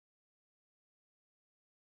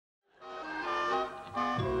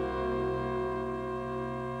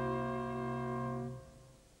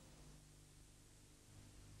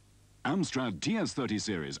Amstrad TS30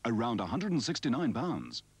 series, around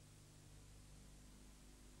 £169.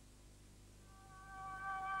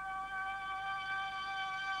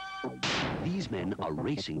 These men are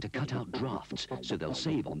racing to cut out drafts, so they'll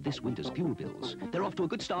save on this winter's fuel bills. They're off to a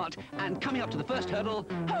good start, and coming up to the first hurdle,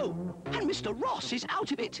 oh, and Mr. Ross is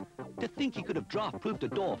out of it. To think he could have draft-proofed a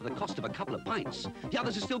door for the cost of a couple of pints. The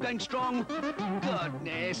others are still going strong.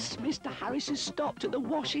 Goodness, Mr. Harris has stopped at the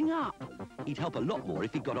washing up. He'd help a lot more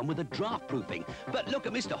if he got on with the draft-proofing. But look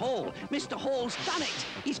at Mr. Hall. Mr. Hall's done it.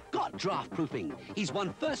 He's got draft-proofing. He's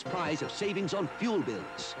won first prize of savings on fuel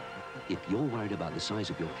bills. If you're worried about the size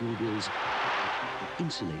of your fuel bills,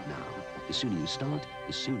 insulate now. The sooner you start,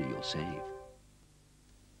 the sooner you'll save.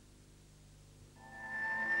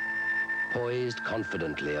 Poised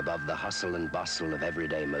confidently above the hustle and bustle of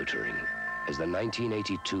everyday motoring is the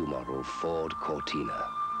 1982 model Ford Cortina.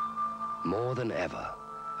 More than ever,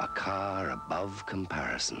 a car above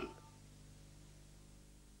comparison.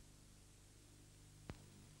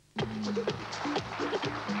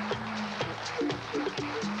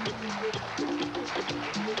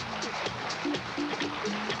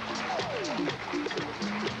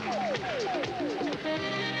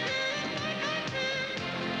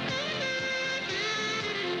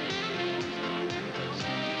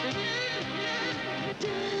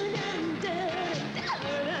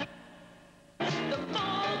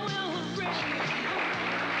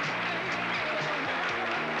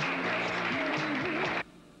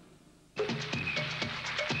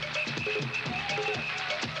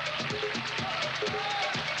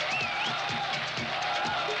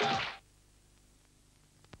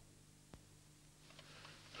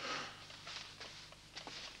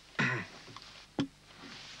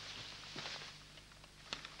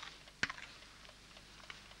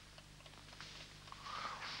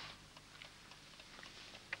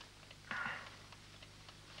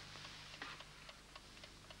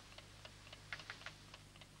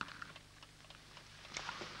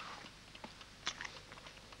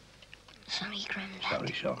 Sorry, Grandad.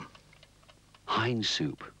 Sorry, Sean. Heinz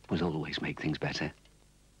soup will always make things better.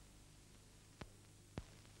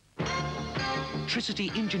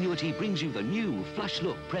 Tricity Ingenuity brings you the new flush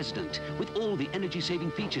look President with all the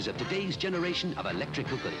energy-saving features of today's generation of electric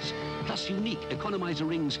cookers, plus unique economizer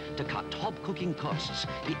rings to cut top cooking costs.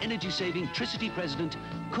 The energy-saving Tricity President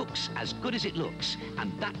cooks as good as it looks,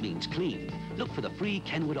 and that means clean. Look for the free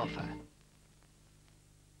Kenwood offer.